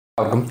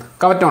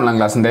Covet online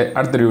ക്ലാസ്സിൻ്റെ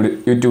അടുത്തൊരു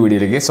YouTube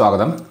വീഡിയോയിലേക്ക്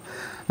സ്വാഗതം.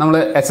 നമ്മൾ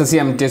SSC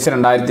MTS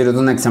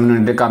 2021 എക്സാമിന്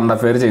വേണ്ടി കറണ്ട്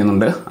അഫെയർ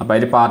ചെയ്യുന്നുണ്ട്. അപ്പോൾ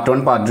അതിൽ പാർട്ട്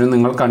 1 പാർട്ട് 2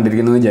 നിങ്ങൾ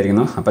കണ്ടിരിക്കുന്നു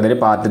വിചാരിക്കുന്നു. അപ്പോൾ അതിൽ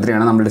പാർട്ട് 3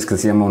 ആണ് നമ്മൾ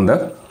ഡിസ്കസ് ചെയ്യാൻ പോകുന്നത്.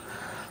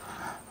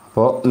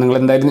 അപ്പോൾ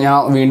നിങ്ങളെന്തായാലും ഞാൻ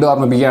വീണ്ടും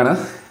ഓർമ്മിപ്പിക്കുകയാണ്,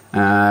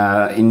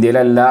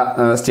 ഇന്ത്യയിലെ എല്ലാ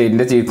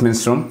സ്റ്റേറ്റിൻ്റെ ചീഫ്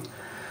മിനിസ്റ്ററും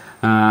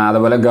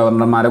അതുപോലെ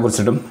ഗവർണർമാരെ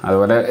കുറിച്ചിട്ടും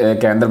അതുപോലെ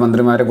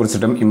കേന്ദ്രമന്ത്രിമാരെ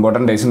കുറിച്ചിട്ടും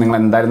ഇമ്പോർട്ടൻ്റ് ഡേയ്സ് നിങ്ങൾ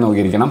എന്തായാലും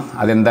നോക്കിയിരിക്കണം.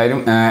 അതെന്തായാലും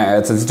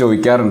SSC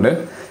ചോദിക്കാറുണ്ട്.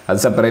 അത്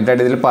സെപ്പറേറ്റ്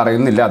ആയിട്ട് ഇതിൽ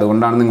പറയുന്നില്ല,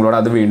 അതുകൊണ്ടാണ് നിങ്ങളോട്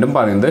അത് വീണ്ടും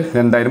പറയുന്നത്.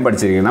 ഇതെന്തായാലും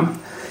പഠിച്ചിരിക്കണം.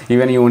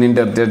 ഈവൻ യൂണിയൻ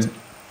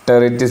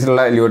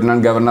ടെറിട്ടറീസിലുള്ള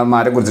ലൂട്ടനൻറ്റ്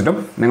ഗവർണർമാരെ കുറിച്ചിട്ടും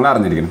നിങ്ങൾ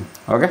അറിഞ്ഞിരിക്കണം.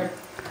 ഓക്കെ,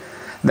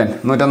 ദെൻ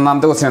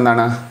 101ാമത്തെ ക്വസ്റ്റ്യൻ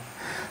എന്താണ്?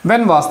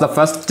 When was the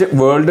first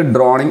world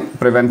droning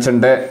prevention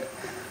day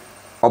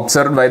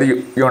observed by the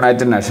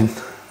United nation?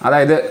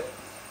 അതായത്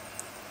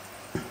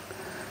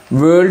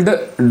വേൾഡ്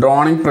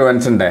ഡ്രോണിങ്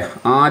പ്രിവെൻഷൻ ഡേ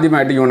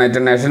ആദ്യമായിട്ട്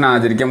യുണൈറ്റഡ് നേഷൻ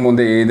ആചരിക്കാൻ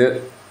പോകുന്നത് ഏത്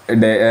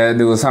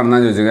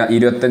ദിവസമാണെന്നാണ് ചോദിക്കുക.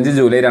 25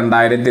 ജൂലൈ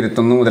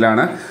 2021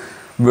 മുതലാണ്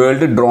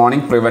വേൾഡ്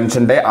ഡ്രോണിങ്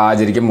പ്രിവെൻഷൻ ഡേ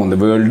ആചരിക്കാൻ പോകുന്നത്.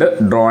 World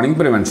droning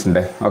prevention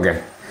day. Okay,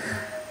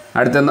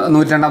 അടുത്ത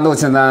 102ാമത്തെ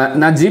ക്വസ്റ്റ്യൻ എന്താണ്?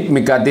 Najeeb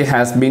മിക്കാത്തി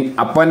has been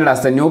appointed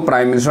as the new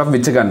prime minister of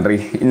which country?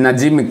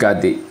 Najeeb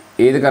മിക്കാത്തി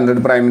ഏത്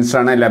കൺട്രിയുടെ prime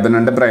മിനിസ്റ്ററാണ്?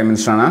 ലെബനൻ്റെ prime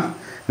മിനിസ്റ്ററാണ്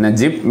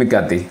Najeeb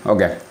മിക്കാത്തി.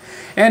 Okay,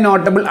 A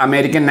notable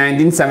American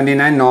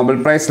 1979 Nobel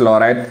prize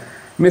laureate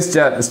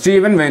mister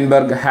Steven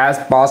Weinberg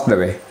has passed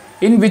away.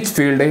 In which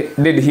field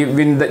did he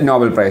win the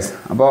Nobel prize?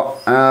 അപ്പോൾ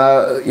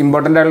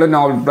important ആയിട്ടുള്ള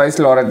Nobel prize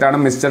ലോറേറ്റാണ്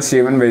mister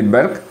Steven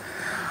Weinberg.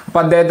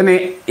 അപ്പോൾ അദ്ദേഹത്തിന്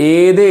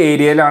ഏത്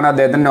ഏരിയയിലാണ്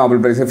അദ്ദേഹത്തിന് Nobel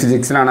prize?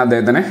 ഫിസിക്സിലാണ്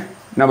അദ്ദേഹത്തിന്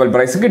Nobel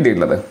prize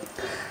കിട്ടിയിട്ടുള്ളത്.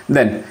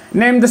 Then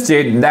name the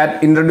state that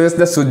introduce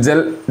the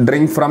സുജൽ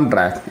drink from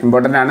trap.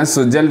 Important ആണ്.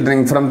 സുജൽ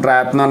ഡ്രിങ്ക് ഫ്രം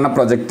ട്രാപ്പ് എന്ന് പറഞ്ഞ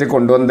പ്രൊജക്റ്റ്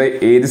കൊണ്ടുവന്നത്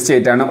ഏത്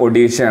സ്റ്റേറ്റാണ്?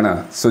 ഒഡീഷയാണ്.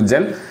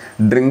 സുജൽ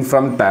ഡ്രിങ്ക്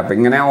ഫ്രം ടാപ്പ്.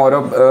 ഇങ്ങനെ ഓരോ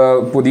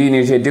പുതിയ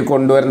ഇനീഷ്യേറ്റീവ്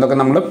കൊണ്ടുവരുന്നതൊക്കെ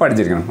നമ്മൾ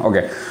പഠിച്ചിരിക്കണം.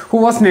 Okay, who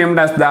was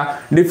named as the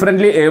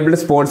differently abled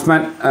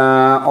sportsman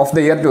of the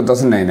year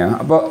 2019?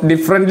 അപ്പോൾ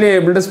differently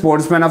abled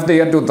sportsman of the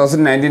year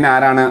 2019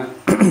 ആരാണ്?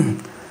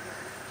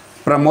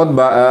 പ്രമോദ്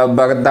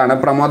ഭഗത്താണ്.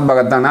 പ്രമോദ്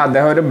ഭഗത്താണ്.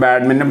 അദ്ദേഹം ഒരു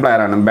ബാഡ്മിൻ്റൺ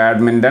പ്ലെയറാണ്.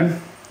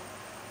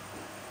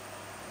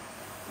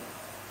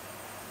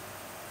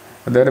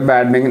 അദ്ദേഹം ഒരു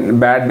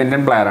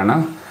ബാഡ്മിൻ്റൺ പ്ലെയറാണ്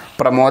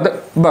Pramod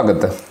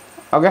Bhagat.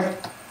 Okay,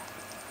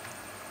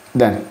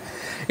 then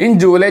in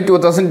July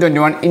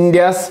 2021,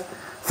 India's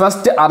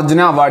first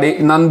Arjuna awardee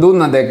Nandu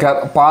Nadekar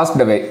passed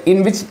away. In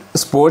which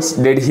sports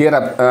did he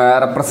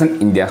represent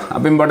India?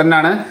 അപ്പോൾ important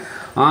ആണ്.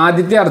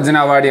 ആദ്യത്തെ അർജുന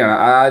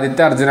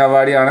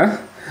അവാർഡിയാണ്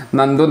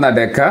നന്ദു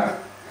നദേക്കർ.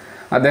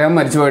 അദ്ദേഹം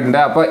മരിച്ചു പോയിട്ടുണ്ട്.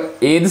 അപ്പോൾ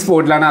ഏത്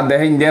സ്പോർട്ടിലാണ്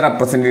അദ്ദേഹം ഇന്ത്യയെ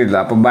റെപ്രസെൻറ്റ്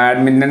ചെയ്തിട്ടുള്ളത്? അപ്പോൾ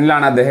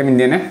ബാഡ്മിൻ്റണിലാണ് അദ്ദേഹം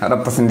ഇന്ത്യനെ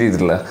റെപ്രസെൻറ്റ്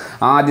ചെയ്തിട്ടുള്ളത്.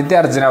 ആദ്യത്തെ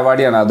അർജുന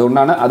അവാർഡിയാണ്.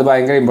 അതുകൊണ്ടാണ് അത്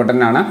ഭയങ്കര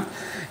ഇമ്പോർട്ടൻ്റ് ആണ്.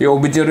 ഈ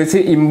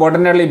ഒബിച്വറീസ്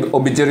ഇമ്പോർട്ടൻ്റ് ആയിട്ടുള്ള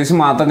ഒബിച്വറീസ്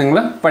മാത്രം നിങ്ങൾ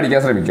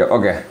പഠിക്കാൻ ശ്രമിക്കുക.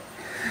 Okay,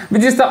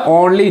 which is the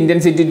only Indian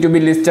city to be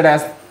listed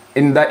as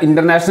in the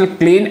International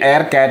Clean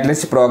Air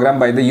Catalyst Program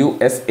by the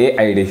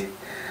USAID?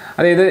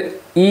 അതായത്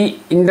ഈ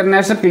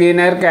ഇൻ്റർനാഷണൽ ക്ലീൻ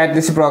എയർ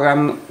കാറ്റലിസ്റ്റ്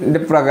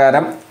പ്രോഗ്രാമിൻ്റെ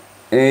പ്രകാരം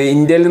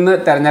ഇന്ത്യയിൽ നിന്ന്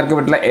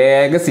തിരഞ്ഞെടുക്കപ്പെട്ടുള്ള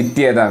ഏക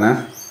സിറ്റി ഏതാണ്?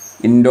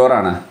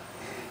 ഇൻഡോറാണ്.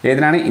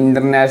 ഏതിനാണ്?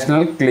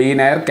 ഇൻ്റർനാഷണൽ ക്ലീൻ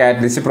എയർ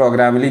കാറ്റലിസ്റ്റ്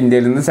പ്രോഗ്രാമിൽ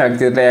ഇന്ത്യയിൽ നിന്ന്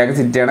സെലക്ട് ചെയ്തിട്ടുള്ള ഏക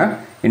സിറ്റിയാണ്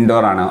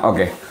ഇൻഡോറാണ്.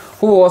 Okay,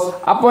 who was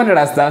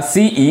appointed as the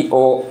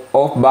CEO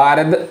of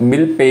Bharat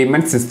bill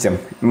payment system?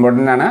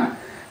 Important ആണ്.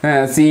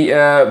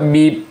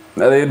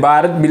 അതായത്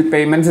ഭാരത് ബിൽ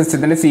പേയ്മെൻറ്റ്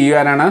സിസ്റ്റത്തിൻ്റെ CEO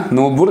ആരാണ്?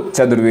 Nupur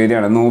Chaturvedi.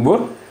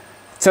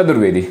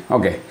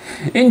 Okay,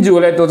 in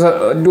July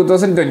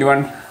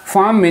 2021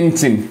 farm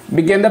മിൻചിൻ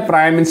became the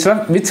prime minister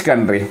of which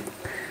country?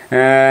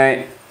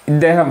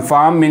 ഇദ്ദേഹം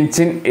ഫാം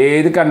മിൻചിൻ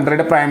ഏത്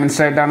കൺട്രിയുടെ പ്രൈം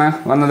മിനിസ്റ്റർ ആയിട്ടാണ്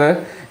വന്നത്?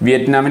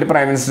 വിയറ്റ്നാമിൻ്റെ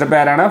പ്രൈം മിനിസ്റ്ററുടെ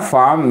പേരാണ്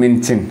farm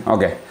മിൻചിൻ.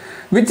 Okay,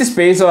 which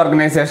space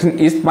organisation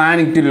is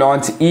planning to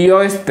launch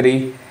EOS-3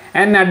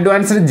 and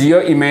advanced Jio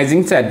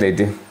imaging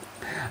satellite?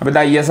 അപ്പോൾ ഇത്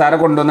ISR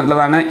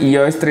കൊണ്ടുവന്നിട്ടുള്ളതാണ്.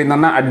 EOS-3 എന്ന്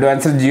പറഞ്ഞാൽ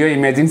advanced Jio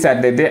imaging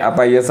satellite.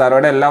 അപ്പോൾ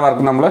ISROയുടെ എല്ലാ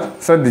വർക്കും നമ്മൾ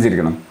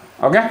ശ്രദ്ധിച്ചിരിക്കണം.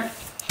 ഓക്കെ,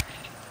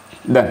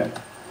 ദെൻ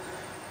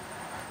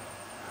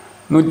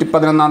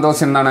 111ാമത്തെ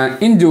ക്വസ്റ്റ്യൻ എന്താണ്?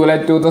 In July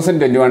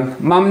 2021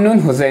 മംനൂൻ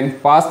Hussain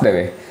passed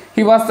away.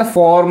 He was the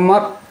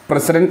former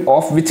president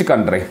of which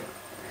country?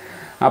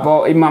 അപ്പോൾ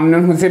ഈ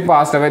മംനൂൻ ഹുസൈൻ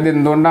പാസ്ഡ് അവേ ഇത്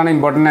എന്തുകൊണ്ടാണ്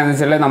ഇമ്പോർട്ടൻ്റ് എന്ന്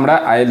വെച്ചാൽ നമ്മുടെ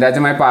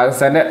അയൽരാജ്യമായ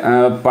പാകിസ്ഥാൻ്റെ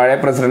പഴയ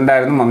പ്രസിഡൻ്റ്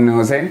ആയിരുന്നു മംനൂൻ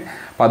ഹുസൈൻ.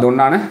 അപ്പോൾ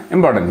അതുകൊണ്ടാണ്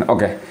important.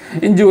 Okay,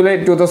 in July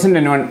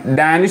 2021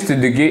 Danish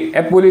Siddiqui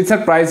A Pulitzer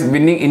prize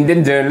winning Indian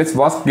journalist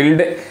was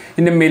killed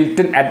in A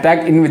militant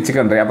attack in which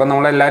country? അപ്പോൾ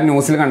നമ്മളെല്ലാവരും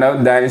ന്യൂസിൽ കണ്ടാവും.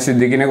 ഡാനിഷ്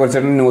സിദ്ദിഖിനെ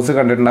കുറിച്ചിട്ട് ന്യൂസ്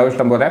കണ്ടിട്ടുണ്ടാവും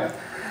ഇഷ്ടംപോലെ.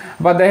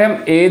 അപ്പോൾ അദ്ദേഹം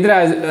ഏത്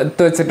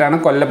രാജ്യത്ത് വെച്ചിട്ടാണ്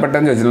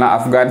കൊല്ലപ്പെട്ടതെന്ന് ചോദിച്ചിട്ടുള്ള?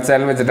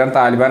 അഫ്ഗാനിസ്ഥാനിൽ വെച്ചിട്ടാണ്.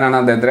 താലിബാനാണ്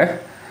അദ്ദേഹത്തെ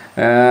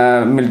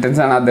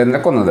മിലിറ്റൻസ് ആണ്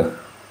അദ്ദേഹത്തിനെ കൊന്നത്.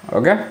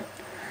 Okay,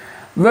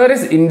 where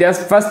is India's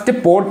first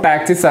port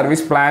taxi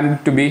service planned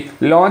to be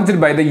launched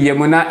by the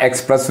Yamuna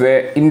Expressway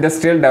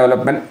Industrial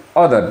Development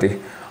Authority?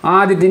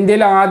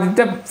 ഇന്ത്യയിലെ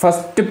ആദ്യത്തെ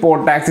ഫസ്റ്റ്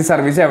പോർട്ട് ടാക്സി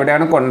സർവീസ്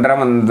എവിടെയാണ്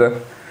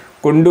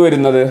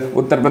കൊണ്ടുവരുന്നത്?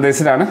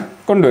 ഉത്തർപ്രദേശിലാണ്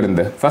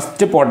കൊണ്ടുവരുന്നത്.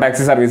 ഫസ്റ്റ് പോർട്ട്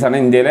ടാക്സി സർവീസാണ്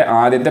ഇന്ത്യയിലെ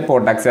ആദ്യത്തെ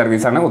പോർട്ട് ടാക്സി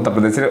സർവീസാണ്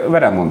ഉത്തർപ്രദേശിൽ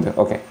വരാൻ പോകുന്നത്.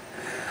 Okay,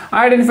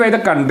 identify the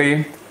country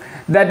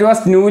that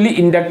was newly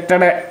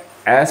inducted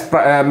as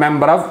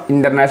member of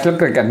international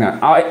cricket.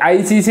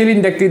 ICCയിൽ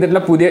induct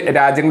ചെയ്തിട്ടുള്ള പുതിയ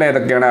രാജ്യങ്ങൾ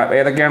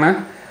ഏതൊക്കെയാണ്?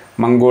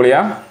 Mongolia,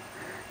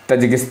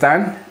 Tajikistan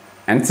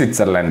and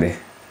Switzerland.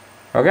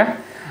 Okay,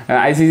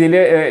 ICCയിൽ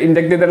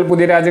induct ചെയ്ത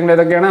പുതിയ രാജ്യങ്ങൾ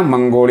ഏതൊക്കെയാണ്?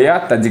 Mongolia,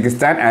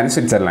 Tajikistan and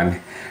Switzerland.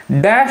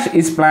 Dash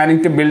is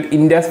planning to build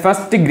India's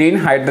first green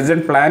hydrogen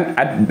plant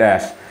at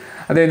dash.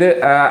 അതായത്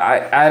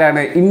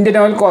ആരാണ്? ഇന്ത്യൻ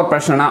ഓയിൽ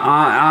കോർപ്പറേഷനാണ്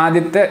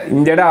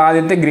ഇന്ത്യയുടെ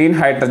ആദ്യത്തെ ഗ്രീൻ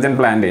ഹൈഡ്രജൻ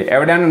പ്ലാന്റ്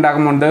എവിടെയാണ്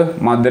ഉണ്ടാക്കാൻ പോകുന്നത്?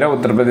 മധുര,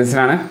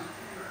 ഉത്തർപ്രദേശിലാണ്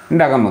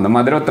ഉണ്ടാക്കാൻ പോകുന്നത്.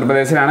 മധുര,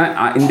 ഉത്തർപ്രദേശിലാണ്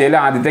ഇന്ത്യയിലെ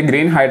ആദ്യത്തെ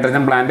ഗ്രീൻ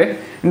ഹൈഡ്രജൻ പ്ലാന്റ്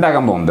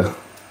ഉണ്ടാക്കാൻ പോകുന്നത്.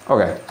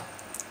 ഓക്കെ,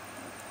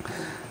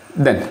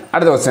 ദെൻ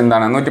അടുത്ത ക്വസ്റ്റ്യൻ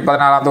എന്താണ്?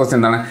 116ാമത്തെ ക്വസ്റ്റ്യൻ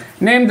എന്താണ്?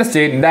 Name the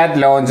state that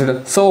launched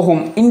സോഹും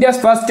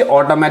India's first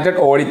automated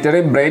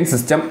auditory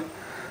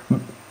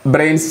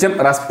brainstem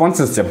response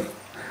system.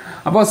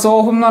 അപ്പോൾ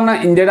സോഹും എന്ന് പറഞ്ഞാൽ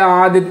ഇന്ത്യയുടെ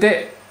ആദ്യത്തെ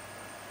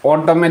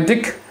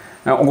automatic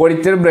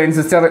auditory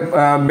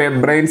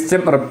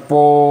brainstem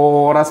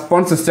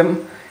response system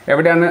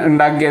എവിടെയാണ്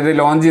ഉണ്ടാക്കിയത്?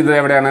 ലോഞ്ച് ചെയ്തത്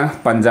എവിടെയാണ്?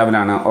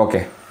 പഞ്ചാബിലാണ്.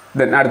 ഓക്കെ,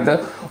 ദെൻ അടുത്ത്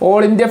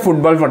all India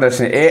football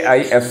federation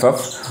AIFF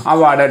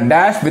award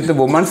dash with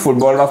women's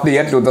footballer of the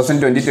year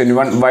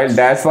 2020-21 while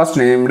dash was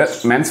named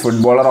men's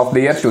footballer of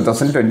the year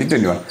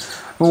 2020-21.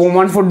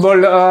 Woman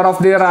footballer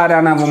of the year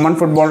ആരാണ്? Woman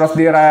footballer of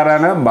the year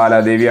ആരാണ്?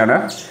 ബാലാദേവിയാണ്.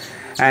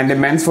 And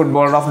men's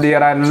footballer of the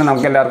year ആരാണ്?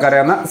 നമുക്ക് എല്ലാവർക്കും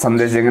അറിയാവുന്ന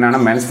Sandesh സിംഗിനാണ്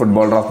men's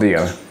footballer of the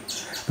year.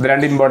 ഇത്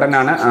രണ്ട് important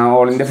ആണ്.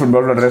 All India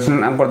football federation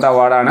കൊടുത്ത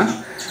അവാർഡാണ്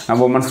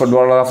women's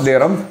footballer of the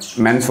ഇയറും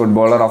men's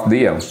footballer of the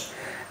ഇയറും.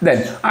 Then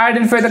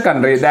identify the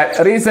country that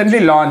recently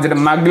launched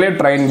maglev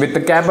train with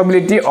the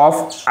capability of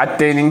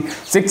attaining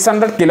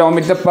 600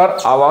 km/h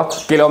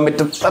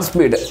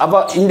speed.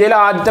 അപ്പോൾ ഇന്ത്യയിലെ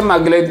ആദ്യത്തെ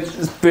maglev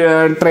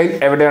train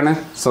എവിടെയാണ്?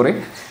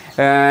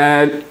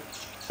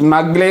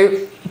 maglev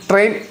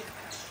train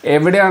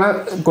എവിടെയാണ്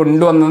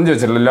കൊണ്ടുവന്നതെന്ന്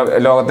ചോദിച്ചിട്ടുള്ളൂ.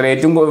 ലോകത്തിലെ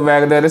ഏറ്റവും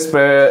വേഗതയേറിയ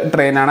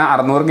ട്രെയിനാണ്.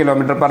 600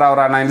 km/h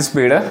ആണ് അതിൻ്റെ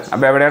സ്പീഡ്.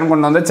 അപ്പോൾ എവിടെയാണ്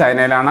കൊണ്ടുവന്നത്?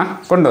 ചൈനയിലാണ്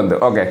കൊണ്ടുവന്നത്.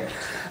 Okay,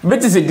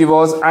 which city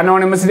was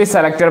anonymously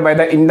selected by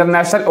the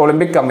International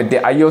Olympic Committee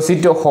IOC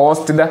to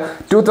host the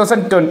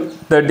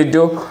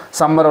 2032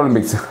 Summer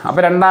Olympics?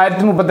 അപ്പോൾ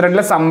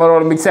 2032 സമ്മർ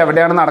ഒളിമ്പിക്സ്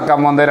എവിടെയാണ് നടക്കാൻ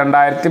പോകുന്നത്?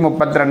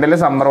 2032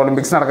 സമ്മർ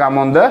ഒളിമ്പിക്സ് നടക്കാൻ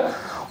പോകുന്നത്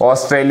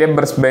ഓസ്ട്രേലിയയിലെ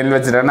ബ്രിസ്ബെയിനിൽ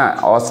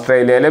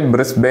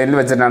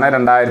വെച്ചിട്ടാണ്.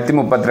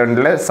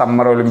 2032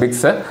 സമ്മർ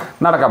ഒളിമ്പിക്സ്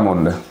നടക്കാൻ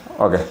പോകുന്നത്.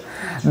 Okay,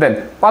 then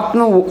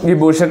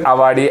Padma Vibhushan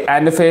awardee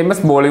and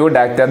famous Bollywood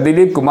actor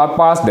Dileep Kumar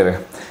passed away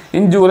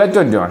in July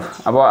 21.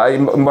 അപ്പോൾ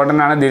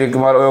ഇമ്പോർട്ടൻ്റ് ആണ്. ദിലീപ്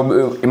കുമാർ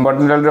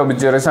ഇമ്പോർട്ടൻ്റ് ആയിട്ടുള്ള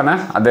ഒബിച്വറീസ് ആണ്.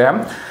 അദ്ദേഹം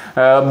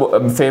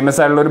ഫേമസ്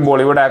ആയിട്ടുള്ള ഒരു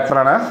ബോളിവുഡ്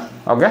ആക്ടറാണ്.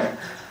 ഓക്കെ,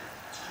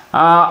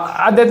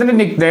 അദ്ദേഹത്തിൻ്റെ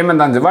നിക് നെയിം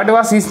എന്താണെന്ന് വെച്ചാൽ what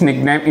was his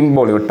Nick name in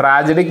Bollywood?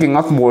 Tragedy king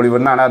of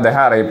Bollywood എന്നാണ്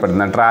അദ്ദേഹം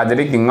അറിയപ്പെടുന്നത്.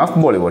 Tragedy king of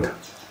Bollywood.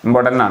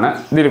 Important ആണ്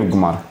Dileep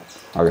Kumar.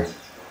 Okay,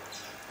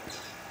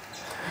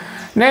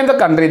 name the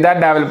country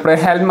that developed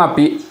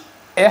ഹെൽമാപ്പി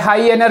A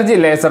high energy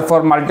laser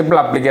four multiple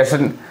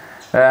application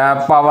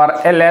power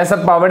A laser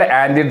powered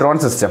anti drone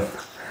system.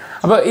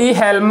 അപ്പോൾ ഈ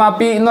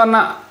ഹെൽമാപ്പി എന്ന്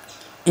പറഞ്ഞാൽ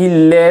ഈ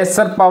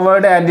laser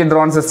powered anti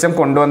drone system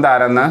കൊണ്ടുവന്ന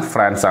ആരെന്ന്?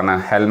 ഫ്രാൻസ് ആണ്.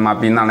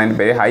 ഹെൽമാപ്പി എന്നാണ് അതിൻ്റെ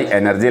പേര്. High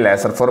energy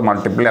laser four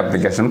multiple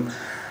application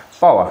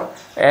power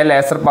A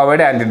laser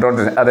powered anti drone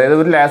system. അതായത്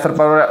ഒരു ലേസർ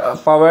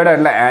പവേർഡ്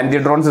ആയിട്ടുള്ള ആൻറ്റി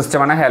ഡ്രോൺ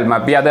സിസ്റ്റമാണ്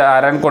ഹെൽമാപ്പി. അത്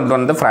ആരാണ്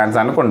കൊണ്ടുവന്നത്? ഫ്രാൻസ്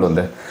ആണ്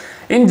കൊണ്ടുവന്നത്.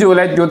 In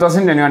July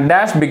 2021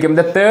 dash become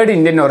the third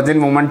Indian origin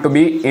woman to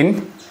be in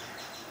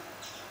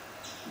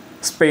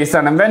space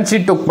ആണ്. When she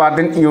took part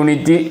in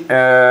unity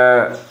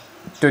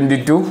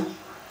 22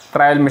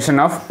 trial mission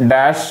of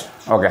dash.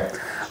 Okay,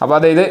 അപ്പോൾ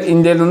അതായത്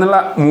ഇന്ത്യയിൽ നിന്നുള്ള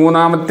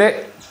മൂന്നാമത്തെ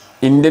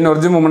ഇന്ത്യൻ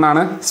ഒറിജിൻ വുമൺ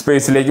ആണ്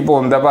സ്പേസിലേക്ക്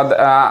പോകുന്നത്. അപ്പോൾ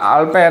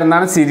ആൾ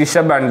പേരെന്താണ്? സിരിഷ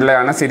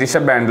ബാൻഡ്ലയാണ്. സിരിഷ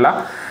ബാൻഡ്ല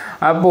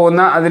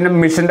പോകുന്ന അതിൻ്റെ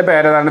മിഷൻ്റെ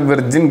പേരേതാണ്?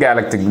 വിർജിൻ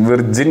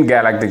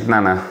ഗാലക്റ്റിക്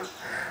എന്നാണ്.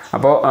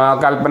 അപ്പോൾ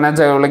കൽപ്പന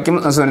ചൗളയ്ക്കും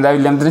സുനിത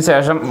വില്യംസിന്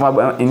ശേഷം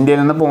ഇന്ത്യയിൽ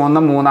നിന്ന് പോകുന്ന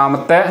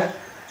മൂന്നാമത്തെ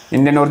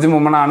ഇന്ത്യൻ ഒറിജിൻ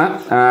വുമൺ ആണ്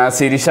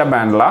സിരിഷ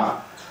ബാൻഡ്ല.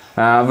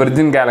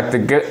 വിർജിൻ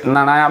ഗാലക്റ്റിക്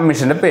എന്നാണ് ആ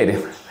മിഷൻ്റെ പേര്.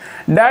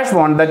 Dash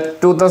won the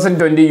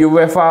 2020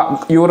 UEFA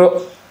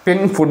European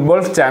football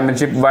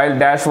championship while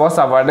dash was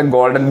award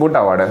golden boot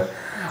award.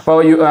 അപ്പോൾ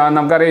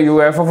നമുക്കറിയാം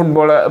UEFA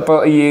ഫുട്ബോൾ ഇപ്പോൾ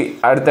ഈ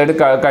അടുത്തായിട്ട്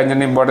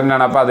കഴിഞ്ഞിട്ട് ഇമ്പോർട്ടൻ്റ്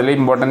ആണ്. അപ്പോൾ അതിൽ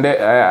ഇമ്പോർട്ടൻ്റ്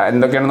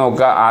എന്തൊക്കെയാണ്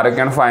നോക്കുക,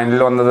 ആരൊക്കെയാണ്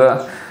ഫൈനലിൽ വന്നത്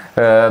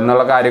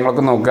എന്നുള്ള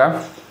കാര്യങ്ങളൊക്കെ നോക്കുക.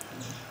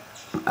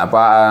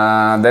 അപ്പോൾ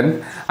ദെൻ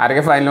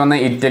ആരൊക്കെ ഫൈനൽ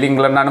വന്നത്? ഇറ്റലി,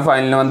 ഇംഗ്ലണ്ടാണ്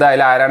ഫൈനലിൽ വന്നത്.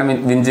 അതിൽ ആരാണ്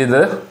വിൻ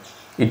ചെയ്തത്?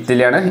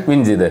 ഇറ്റലിയാണ്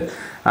വിൻ ചെയ്തത്.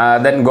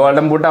 ദെൻ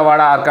ഗോൾഡൻ ബൂട്ട്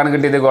അവാർഡ് ആർക്കാണ്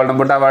കിട്ടിയത്? ഗോൾഡൻ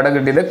ബൂട്ട് അവാർഡ്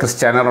കിട്ടിയത്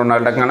ക്രിസ്ത്യാനോ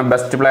റൊണാൾഡോക്കാണ്.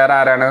 ബെസ്റ്റ് പ്ലെയർ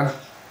ആരാണ്?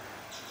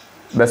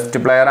 ബെസ്റ്റ്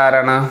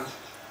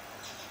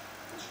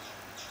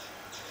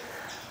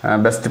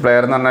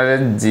പ്ലെയർ എന്ന്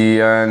പറഞ്ഞാൽ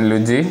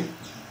ജിയാൻലുജി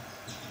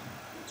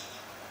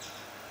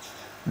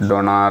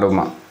ഡൊണാറുമ.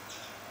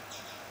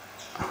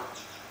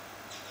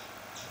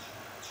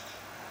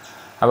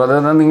 അപ്പോൾ അത്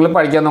നിങ്ങൾ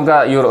പഠിക്കാൻ നമുക്ക്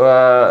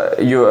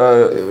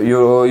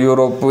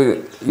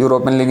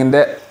യൂറോപ്യൻ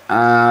ലീഗിൻ്റെ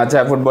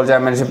ഫുട്ബോൾ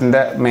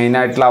ചാമ്പ്യൻഷിപ്പിൻ്റെ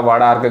മെയിനായിട്ടുള്ള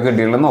അവാർഡ് ആർക്ക്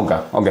കിട്ടിയിട്ടുള്ളത്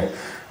നോക്കാം. Okay,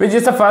 which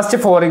is the first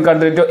foreign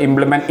country to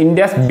implement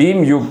India's BHIM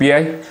UPI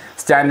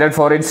standard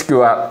four it's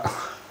QR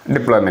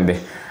deployment.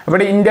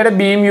 അപ്പോൾ ഇന്ത്യയുടെ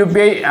BHIM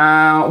UPI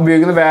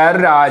ഉപയോഗിക്കുന്ന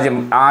വേറൊരു രാജ്യം,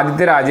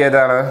 ആദ്യത്തെ രാജ്യം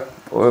ഏതാണ്?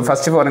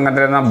 ഫസ്റ്റ് ഫോറിൻ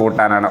കൺട്രി എന്നാൽ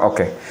ഭൂട്ടാനാണ്.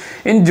 Okay,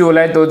 in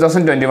July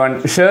 2021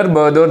 Sher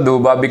Bahadur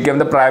Dubey become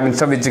the prime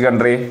minister which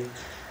country?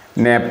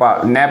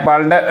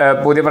 നേപ്പാളിൻ്റെ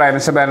പുതിയ പ്രൈം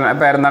മിനിസ്റ്റർ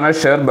പേരെന്താണ്?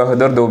 ഷേർ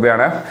ബഹദൂർ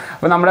ദൂബെയാണ്.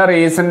 അപ്പോൾ നമ്മുടെ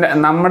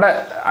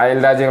അയൽ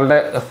രാജ്യങ്ങളുടെ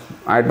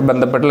ആയിട്ട്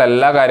ബന്ധപ്പെട്ടുള്ള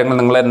എല്ലാ കാര്യങ്ങളും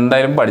നിങ്ങൾ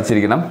എന്തായാലും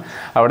പഠിച്ചിരിക്കണം.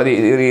 അവിടെ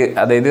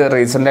അതായത്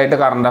റീസെൻ്റായിട്ട്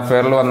കറണ്ട്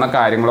അഫെയറിൽ വന്ന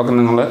കാര്യങ്ങളൊക്കെ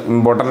നിങ്ങൾ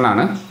ഇമ്പോർട്ടൻ്റ്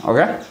ആണ്.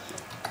 Okay.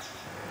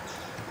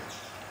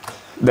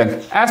 Then,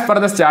 as per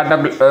the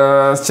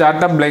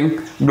Startup Link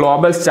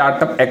Global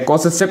Startup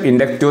Ecosystem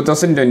Index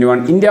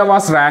 2021, India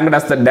was ranked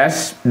as the dash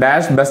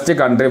best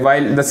country,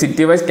 while the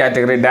city-wise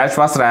category dash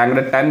was ranked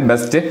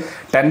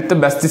 10th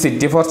best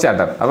city for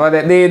startup. അപ്പോൾ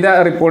ഇത്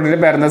റിപ്പോർട്ടിൽ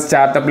പറയുന്ന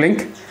startup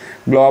link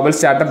global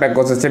startup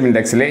ecosystem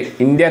ഇൻഡെക്സിൽ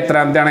India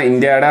എത്രാമത്തെയാണ്?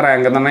 ഇന്ത്യയുടെ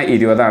rank എന്ന് പറഞ്ഞാൽ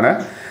 20ആണ്.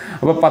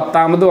 അപ്പോൾ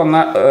 10ാമത്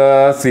വന്ന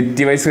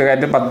city vice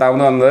ആയിട്ട്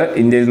 10ാമത് വന്നത്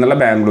ഇന്ത്യയിൽ നിന്നുള്ള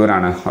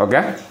ബാംഗ്ലൂരാണ്.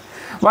 Okay.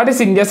 What is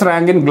India's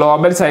rank in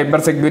Global Cyber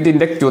Security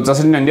Index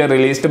 2020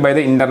 released by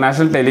the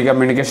International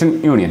Telecommunication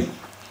Union?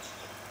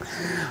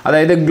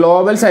 അതായത്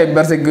global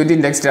cyber security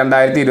index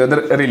 2020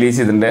 release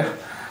ചെയ്തിട്ടുണ്ട്.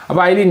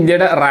 അപ്പോൾ അതിൽ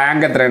ഇന്ത്യയുടെ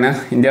റാങ്ക് എത്രയാണ്?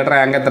 ഇന്ത്യയുടെ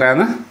റാങ്ക്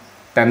എത്രയാണ്?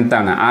 10th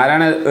ആണ്.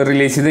 ആരാണ്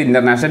റിലീസ് ചെയ്തത്?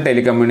 ഇൻ്റർനാഷണൽ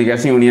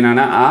ടെലികമ്മ്യൂണിക്കേഷൻ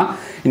യൂണിയനാണ് ആ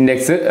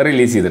ഇൻഡെക്സ്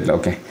റിലീസ് ചെയ്തിട്ടുള്ളത്.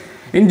 Okay.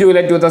 In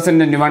July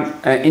 2021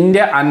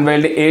 India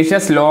unveiled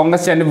Asia's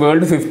longest and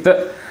world 5th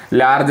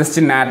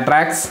largest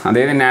tracks,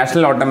 അതായത്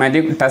national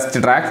automatic test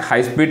track, high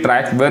speed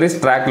track, വെറിസ്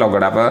track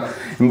locked. അപ്പോൾ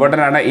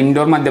ഇമ്പോർട്ടൻ്റ് ആണ്.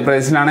 ഇൻഡോർ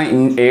മധ്യപ്രദേശിലാണ്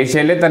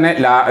ഏഷ്യയിലെ തന്നെ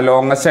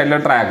ലോങ്ങസ്റ്റ്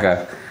ആയിട്ടുള്ള ട്രാക്ക്.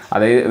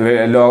 അതായത്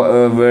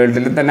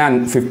വേൾഡിൽ തന്നെ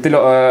 5th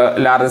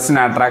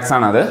ലാർജസ്റ്റ് ട്രാക്സ്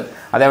ആണത്.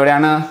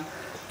 അതെവിടെയാണ്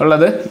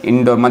ഉള്ളത്?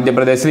 ഇൻഡോർ,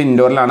 മധ്യപ്രദേശിൽ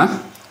ഇൻഡോറിലാണ്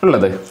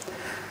ഉള്ളത്.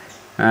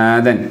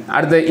 Then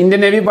അടുത്ത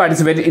Indian navy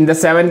participate in the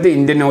 7th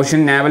Indian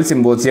ocean naval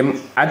symposium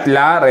at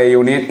ലാ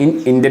റെയൂണിയൻ in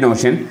Indian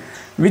ocean.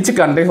 Which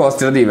country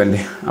hosted the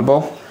event? അപ്പോൾ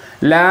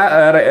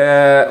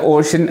Indian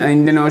ocean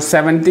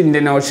 7th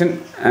Indian ocean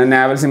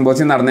നാവൽ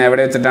സിമ്പോസിയം നടന്നത്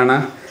എവിടെ വെച്ചിട്ടാണ്?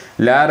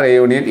 ലാ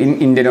റെയൂണിയൻ ഇൻ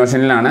ഇന്ത്യൻ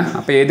ഓഷ്യനിലാണ്.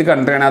 അപ്പോൾ ഏത്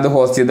കൺട്രിയാണ് അത്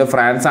ഹോസ്റ്റ് ചെയ്തത്?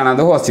 ഫ്രാൻസ് ആണ്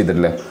അത് ഹോസ്റ്റ്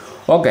ചെയ്തിട്ടുള്ളത്.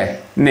 Okay.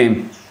 Name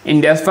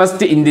India's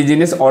first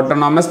indigenous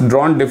autonomous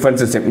drone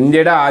defence system.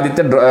 ഇന്ത്യയുടെ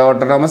ആദ്യത്തെ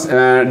ഓട്ടോണോമസ്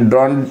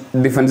ഡ്രോൺ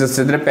ഡിഫൻസ്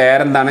സിസ്റ്റത്തിൻ്റെ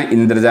പേരെന്താണ്?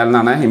 ഇന്ദ്രജാൽ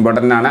എന്നാണ്.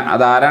 ഇമ്പോർട്ടൻ്റ് ആണ്.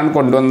 അത് ആരാണ്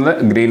കൊണ്ടുവന്നത്?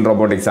 ഗ്രീൻ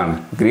റോബോട്ടിക്സ്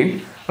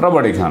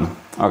ആണ്.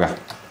 Okay.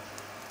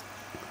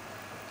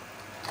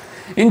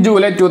 In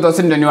July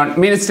 2021,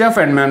 Ministry of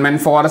Environment,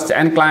 Forest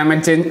and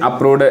Climate Change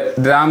approved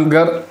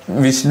Ramgarh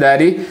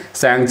Vishdari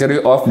Sanctuary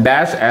of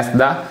Dash as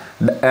the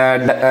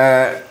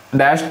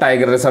Dash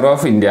Tiger Reserve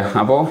of India.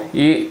 അപ്പോൾ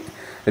ഈ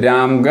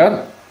രാംഗർ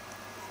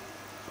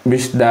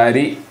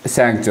വിഷ്ദാരി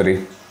സാങ്ച്വറി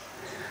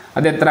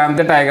അത്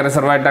എത്രാമത്തെ ടൈഗർ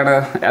റിസർവ് ആയിട്ടാണ്?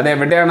 അത്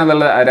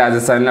എവിടെയാണുള്ളത്?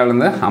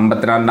 രാജസ്ഥാനിലുള്ളത്.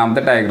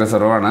 52ാമത്തെ ടൈഗർ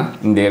റിസർവ് ആണ്.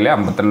 ഇന്ത്യയിലെ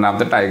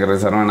 52ാമത്തെ ടൈഗർ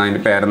റിസർവ് ആണ്.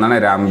 അതിൻ്റെ പേരെന്നാണ്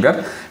Ramgarh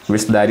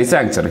വിഷ്ദാരി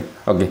sanctuary.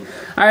 Okay.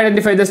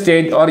 Identify the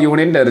state or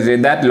union territory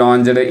that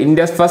launched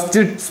India's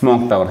first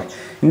smoke tower.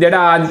 ഇന്ത്യയുടെ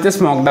ആദ്യത്തെ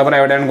സ്മോക്ക് ടവർ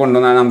എവിടെയാണ്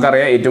കൊണ്ടുവന്നത്?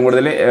 നമുക്കറിയാം ഏറ്റവും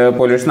കൂടുതൽ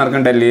പൊല്യൂഷൻ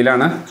നടക്കുന്നത്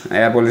ഡൽഹിയിലാണ്.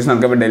 എയർ പൊല്യൂഷൻ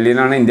നടക്കുമ്പോൾ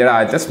ഡൽഹിയിലാണ് ഇന്ത്യയുടെ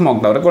ആദ്യത്തെ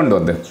സ്മോക്ക് ടവർ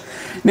കൊണ്ടുവന്നത്.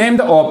 Name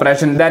the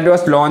operation that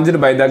was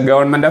launched by the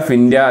government of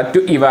India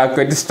to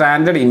evacuate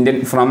standard Indian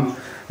from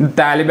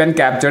Taliban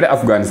captured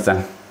Afghanistan.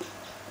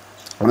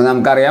 അപ്പോൾ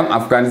നമുക്കറിയാം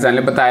അഫ്ഗാനിസ്ഥാനിൽ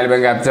ഇപ്പോൾ താലിബാൻ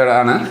ക്യാപ്ചേർഡ്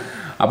ആണ്.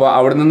 അപ്പോൾ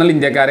അവിടെ നിന്നുള്ള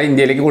ഇന്ത്യക്കാരെ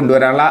ഇന്ത്യയിലേക്ക്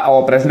കൊണ്ടുവരാനുള്ള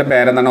ഓപ്പറേഷൻ്റെ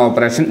പേരെന്താണ്?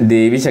 ഓപ്പറേഷൻ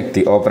ദേവി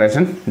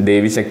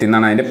ശക്തി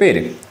എന്നാണ് അതിൻ്റെ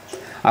പേര്.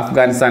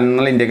 അഫ്ഗാനിസ്ഥാനിൽ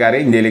നിന്നുള്ള ഇന്ത്യക്കാരെ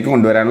ഇന്ത്യയിലേക്ക്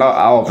കൊണ്ടുവരാനുള്ള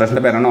ആ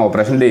ഓപ്പറേഷൻ്റെ പേരാണ്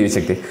operation Devi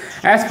Shakti.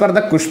 As per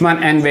the കുഷ്മാൻ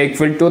and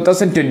Wakefield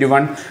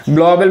 2021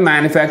 global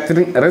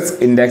manufacturing risk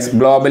index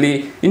globally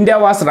India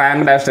was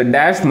ranked as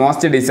dash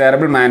most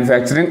desirable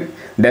manufacturing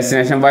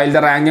destination while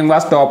the ranking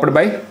was topped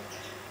by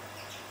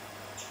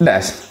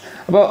dash.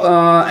 അപ്പോൾ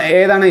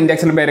ഏതാണ്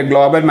ഇൻഡെക്സിൻ്റെ പേര്?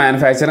 ഗ്ലോബൽ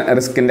മാനുഫാക്ചറിംഗ്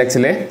റിസ്ക്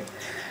ഇൻഡെക്സിൽ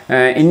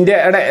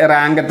ഇന്ത്യയുടെ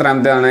rank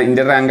എത്രാമത്തെയാണ്?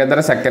 ഇന്ത്യയുടെ rank എത്ര?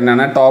 2nd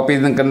ആണ്. Top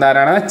ചെയ്ത് നിൽക്കുന്നത്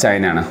ആരാണ്?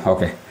 ചൈനയാണ്.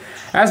 Okay.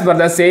 As per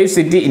the safe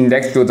city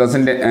index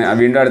 2000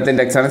 വീണ്ടും അടുത്ത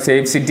ഇൻഡെക്സാണ്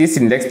safe cities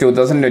index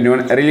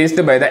 2021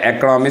 released by the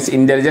economics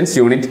intelligence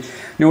unit.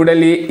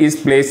 New Delhi is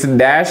placed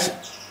dash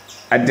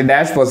at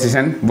dash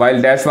position while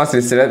dash was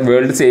listed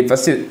world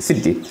safest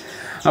city.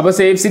 അപ്പോൾ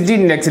safe city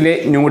ഇൻഡെക്സിൽ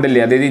New Delhi,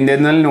 അതായത്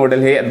ഇന്ത്യയിൽ നിന്ന്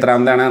ന്യൂഡൽഹി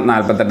എത്രാമതാണ്?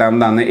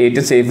 48ാമതാണ്.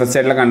 ഏറ്റവും safest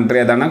ആയിട്ടുള്ള country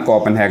ഏതാണ്?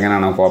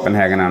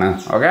 Copenhagen ആണ്.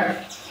 Okay.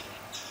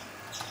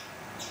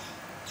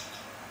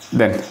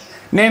 Then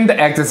name the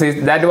exercise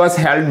that was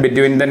held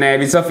between the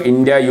navies of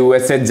India,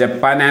 USA,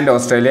 Japan and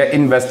Australia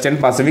in Western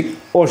Pacific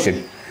Ocean.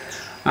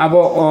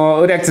 അപ്പോൾ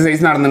ഒരു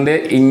എക്സസൈസ് നടന്നിട്ടുണ്ട്.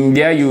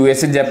 India,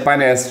 US, Japan,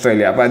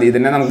 Australia. അപ്പോൾ അത്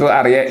ഇതിനെ നമുക്ക്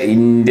അറിയാം.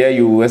 ഇന്ത്യ,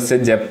 US,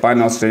 ജപ്പാൻ,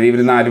 ഓസ്ട്രേലിയ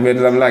ഇവർ 4 പേര്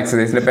തമ്മിലുള്ള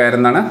എക്സസൈസിൻ്റെ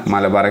പേരെന്താണ്?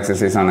 മലബാർ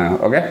എക്സസൈസ് ആണ്.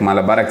 Okay.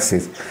 Malabar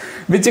exercise.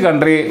 Which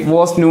country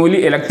was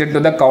newly elected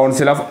to the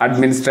council of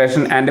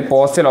administration and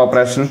postal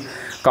operation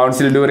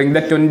council during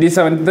the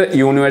 27th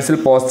universal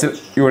postal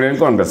union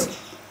Congress?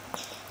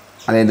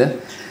 അതായത്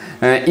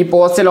ഈ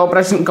postal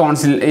operation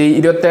council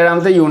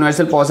 27th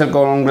universal postal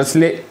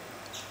കോൺഗ്രസ്സിൽ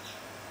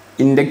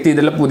induct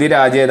ചെയ്തിട്ടുള്ള പുതിയ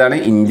രാജ്യം ഏതാണ്?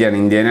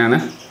 ഇന്ത്യയാണ്.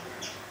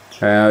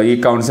 ഈ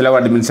council of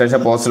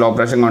administration postal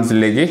operation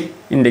കൗൺസിലിലേക്ക്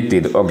induct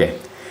ചെയ്തു. Okay.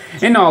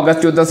 In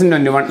August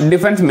 2021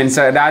 defence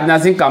minister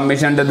Rajnath Singh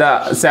commissioned the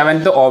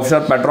 7th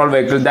offshore petrol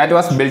vehicle that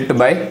was built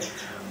by.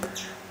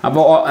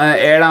 അപ്പോൾ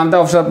 7ാമത്തെ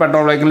ഓഫ്ഷോർ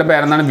പെട്രോൾ വെഹിക്കിളിൻ്റെ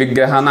പേരെന്നാണ്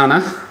വിഗ്രഹ എന്നാണ്.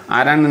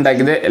 ആരാണ്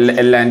ഉണ്ടാക്കിയത്?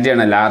 L&T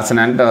ആണ്. ലാർസൻ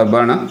ആൻഡ് ടർബോ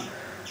ആണ്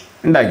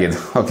ഉണ്ടാക്കിയത്.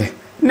 Okay.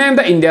 Name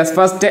the India's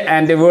first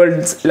and the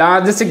world's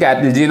largest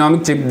cattle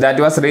genomic chip that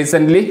was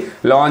recently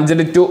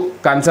launched to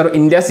conserve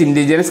India's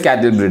indigenous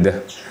cattle breed.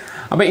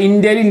 അപ്പോൾ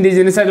ഇന്ത്യയിൽ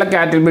ഇൻഡിജിനസ് ആയിട്ടുള്ള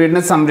കാറ്റിൽ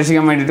ബ്രീഡിനെ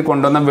സംരക്ഷിക്കാൻ വേണ്ടിയിട്ട്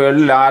കൊണ്ടുവന്ന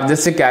വേൾഡ്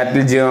ലാർജസ്റ്റ്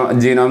കാറ്റിൽ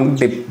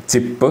ജീനോമിക്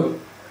ചിപ്പ്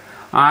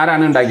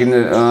ആരാണ് ഉണ്ടാക്കിയത്?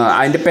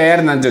 അതിൻ്റെ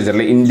പേരെന്താണെന്ന്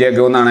ചോദിച്ചാൽ ഇന്ത്യ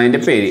ഗോ എന്നാണ്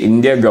അതിൻ്റെ പേര്.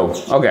 India go.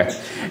 Okay.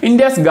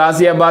 India's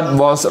Ghaziabad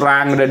was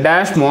ranked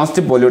dash most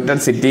polluted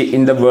city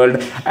in the world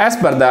as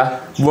per the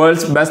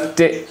world's best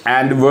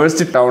and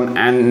worst town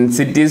and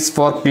cities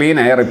for clean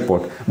air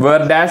report,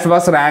 where dash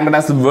was ranked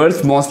as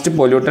world's most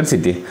polluted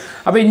city.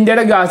 അപ്പോൾ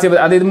ഇന്ത്യയുടെ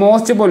ഗാസിയാബാദ്, അതായത്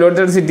most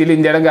polluted സിറ്റിയിൽ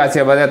ഇന്ത്യയുടെ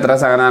ഗാസിയാബാദ് എത്ര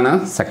സ്ഥാനമാണ്?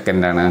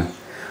 സെക്കൻഡാണ്.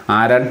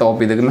 ആരാണ്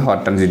top ചെയ്തിരിക്കുന്നത്?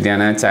 ഹോട്ടൺ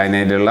സിറ്റിയാണ്.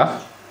 ചൈനയിലുള്ള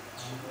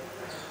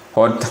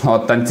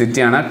ഹോട്ടൺ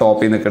സിറ്റിയാണ്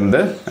ടോപ്പിൽ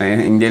നിൽക്കുന്നത്.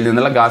 ഇന്ത്യയിൽ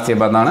നിന്നുള്ള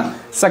ഗാസിയാബാദാണ്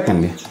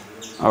second.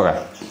 Okay.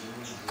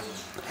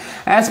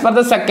 As per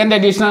the second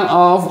edition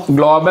of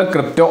Global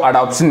Crypto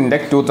Adoption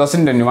Index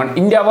 2021,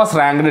 India was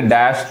ranked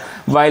dash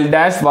while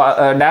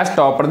dash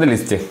topper the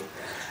list.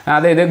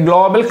 അതായത്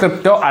ഗ്ലോബൽ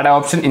ക്രിപ്റ്റോ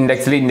അഡോപ്ഷൻ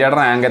ഇൻഡെക്സിൽ ഇന്ത്യയുടെ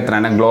റാങ്ക്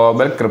എത്രയാണ്?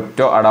 ഗ്ലോബൽ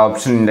ക്രിപ്റ്റോ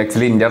അഡോപ്ഷൻ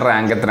ഇൻഡെക്സിൽ ഇന്ത്യയുടെ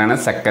റാങ്ക് എത്രയാണ്?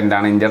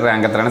 സെക്കൻഡാണ്. ഇന്ത്യയുടെ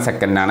റാങ്ക് എത്രയാണ്?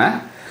 സെക്കൻഡാണ്.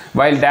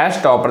 While dash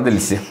topper the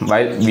list.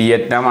 While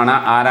Vietnam ആണ്.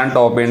 ആരാണ്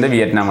top ചെയ്യുന്നത്?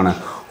 വിയറ്റ്നാം ആണ്.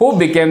 Who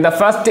became the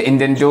first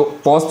Indian to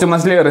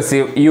posthumously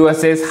receive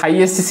USA's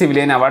highest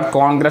civilian award,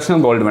 Congressional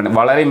Gold Medal.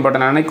 വളരെ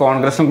ഇമ്പോർട്ടൻ്റ് ആണ്.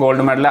 കോൺഗ്രഷണൽ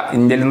ഗോൾഡ് മെഡൽ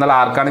ഇന്ത്യയിൽ നിന്നുള്ള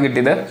ആർക്കാണ്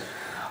കിട്ടിയത്?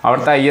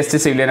 അവിടുത്തെ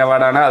ഹയസ്റ്റ് സിവിലിയൻ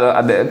അവാർഡാണ്.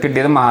 അത്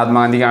കിട്ടിയത്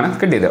മഹാത്മാഗാന്ധിക്കാണ്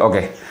കിട്ടിയത്.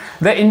 Okay.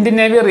 The Indian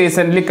Navy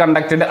recently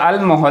conducted Al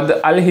Mohad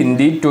Al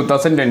Hindi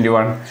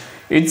 2021.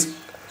 Its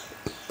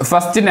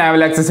first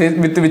naval exercise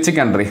with which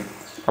country?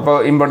 അപ്പോൾ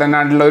ഇമ്പോർട്ടൻ്റ്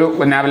ആയിട്ടുള്ള ഒരു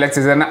നാവൽ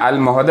എക്സസൈസാണ് അൽ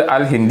മൊഹദ്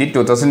അൽ ഹിന്ദി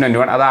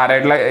 2021. അത്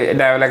ആരായിട്ടുള്ള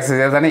നാവൽ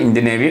എക്സസൈസാണ്?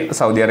 ഇന്ത്യൻ നേവി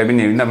സൗദി അറേബ്യൻ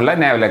നേവിയും തമ്മിലുള്ള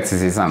നാവൽ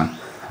എക്സസൈസാണ്.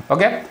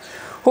 Okay.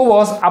 Who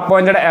was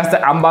appointed as the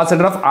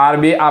ambassador of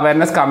RBI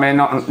awareness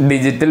combine on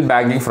digital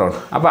banking fraud.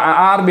 അപ്പോൾ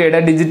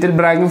RBIയുടെ digital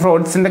banking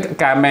ഫ്രോഡ്സിൻ്റെ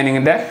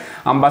ക്യാമ്പയിനിങ്ങിൻ്റെ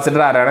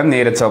ambassador ആരാണ്?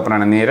 നീരജ്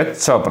ചോപ്രയാണ്. നീരജ്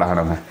ചോപ്ര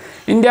ആണ്.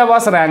 India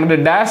was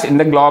ranked dash in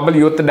the global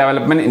youth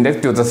development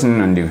index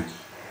 2020.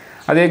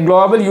 അത്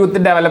global youth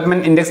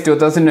development index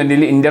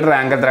 2020 ഇന്ത്യയുടെ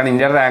rank എത്രയാണ്?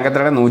 ഇന്ത്യയുടെ rank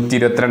എത്രയാണ്?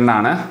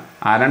 122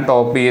 ആരാണ്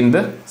top ചെയ്യുന്നത്?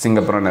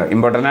 സിംഗപ്പൂറാണ്.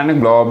 ഇമ്പോർട്ടൻ്റ് ആണ്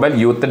global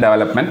youth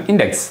development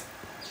index.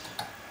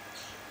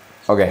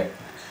 Okay.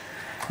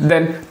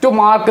 Then to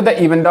mark the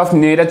event of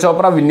Neeraj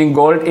Chopra winning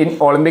gold in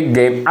Olympic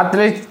game,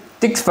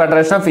 Athletics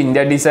Federation of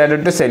India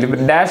decided to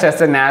celebrate dash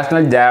as a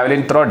national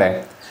javelin throw day.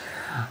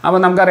 അപ്പോൾ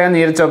നമുക്കറിയാം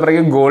Neeraj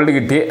ചോപ്രയ്ക്ക് gold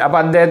കിട്ടി. അപ്പോൾ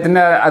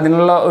അദ്ദേഹത്തിൻ്റെ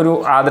അതിനുള്ള ഒരു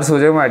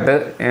ആദരസൂചകമായിട്ട്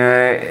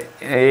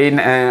ഈ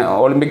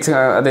Olympics,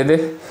 അതായത്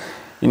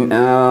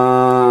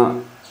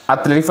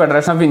athletic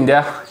federation of India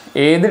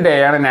ഏത് ഡേ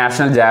ആണ്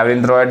നാഷണൽ ജാവലിൻ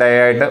ത്രോ ഡേ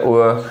ആയിട്ട്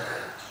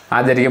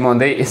ആചരിക്കാൻ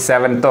പോകുന്നത്?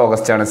 7th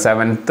August ആണ്.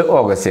 7th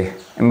August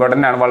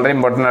ഇമ്പോർട്ടൻ്റ് ആണ്. വളരെ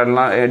ഇമ്പോർട്ടൻ്റ്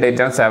ആയിട്ടുള്ള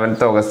ഡേറ്റ് ആണ്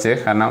 7th August.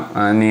 കാരണം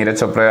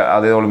നീരജ് ചോപ്ര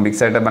അത്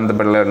ഒളിമ്പിക്സായിട്ട്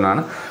ബന്ധപ്പെട്ടുള്ള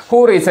ഒന്നാണ്. Who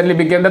recently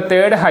became the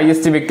third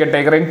highest wicket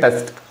taker in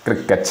test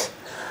cricket.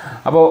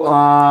 അപ്പോൾ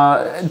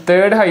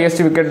തേർഡ്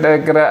ഹയസ്റ്റ് വിക്കറ്റ്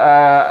ടേക്കർ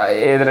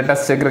ഏതൊരു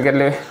ടെസ്റ്റ്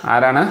ക്രിക്കറ്റിൽ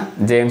ആരാണ്?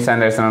 ജെയിംസ്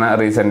ആൻഡേഴ്സൺ ആണ്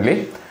recently.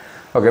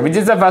 Okay. Which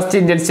is the first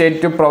Indian state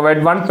to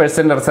provide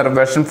 1%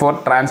 reservation four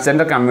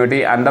transgender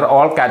community under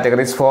all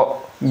categories for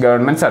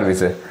government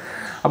service.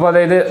 അപ്പോൾ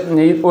അതായത്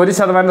ഈ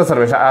 1%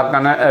 reservation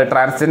ആർക്കാണ്?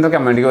 Transgender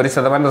കമ്മ്യൂണിറ്റിക്ക്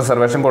 1%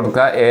 reservation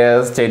കൊടുക്കുക.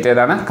 സ്റ്റേറ്റ്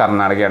ഏതാണ്?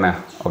 കർണാടകയാണ്.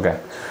 Okay.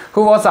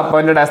 Who was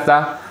appointed as the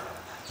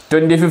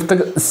 25th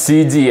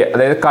CGA,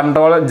 അതായത്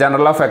controller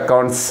general of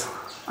accounts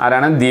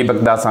ആരാണ്?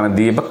 ദീപക്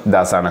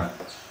ദാസ് ആണ്.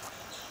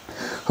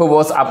 Who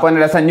was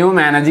appointed as A new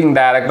managing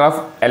director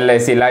of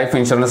LIC life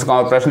insurance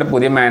കോർപ്പറേഷൻ്റെ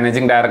പുതിയ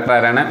മാനേജിംഗ് ഡയറക്ടർ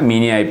ആരാണ്?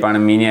 മിനി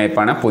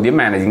ഐപ്പാണ് പുതിയ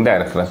മാനേജിംഗ്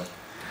ഡയറക്ടർ.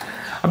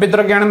 അപ്പോൾ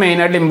ഇത്രയൊക്കെയാണ്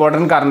മെയിനായിട്ട്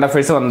ഇമ്പോർട്ടൻറ്റ് കറണ്ട്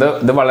അഫയേഴ്സ് വന്നത്.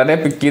 ഇത് വളരെ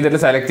പിക്ക് ചെയ്തിട്ട്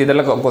സെലക്ട്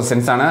ചെയ്തിട്ടുള്ള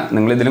ക്വസ്റ്റ്യൻസ് ആണ്.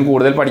 നിങ്ങൾ ഇതിലും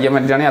കൂടുതൽ പഠിക്കാൻ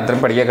പറ്റുകയാണെങ്കിൽ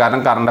അത്രയും പഠിക്കുക.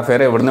 കാരണം കറണ്ട്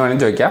അഫെയർ എവിടെ നിന്ന്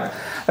വേണമെങ്കിലും ചോദിക്കാം.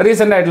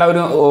 റീസെൻ്റ് ആയിട്ടുള്ള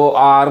ഒരു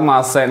 6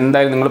 മാസം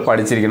എന്തായാലും നിങ്ങൾ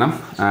പഠിച്ചിരിക്കണം.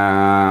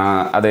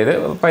 അതായത്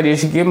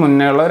പരീക്ഷയ്ക്ക്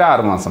മുന്നേ ഉള്ള ഒരു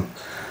 6 മാസം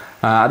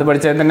അത്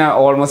പഠിച്ചാൽ തന്നെ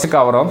ഓൾമോസ്റ്റ്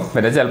കവറാവും.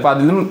 പിന്നെ ചിലപ്പോൾ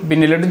അതിലും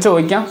പിന്നിലോട്ട്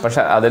ചോദിക്കാം.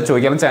 പക്ഷേ അത്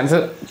ചോദിക്കാനുള്ള ചാൻസ്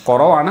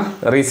കുറവാണ്.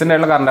 റീസെൻ്റ്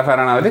ആയിട്ടുള്ള കറണ്ട്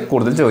അഫെയർ ആണ് അവർ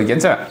കൂടുതൽ ചോദിക്കാൻ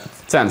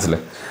ചാൻസിൽ.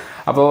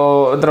 അപ്പോൾ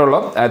ഇത്രേ ഉള്ളൂ.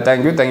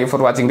 Thank you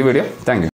for watching the video. Thank you.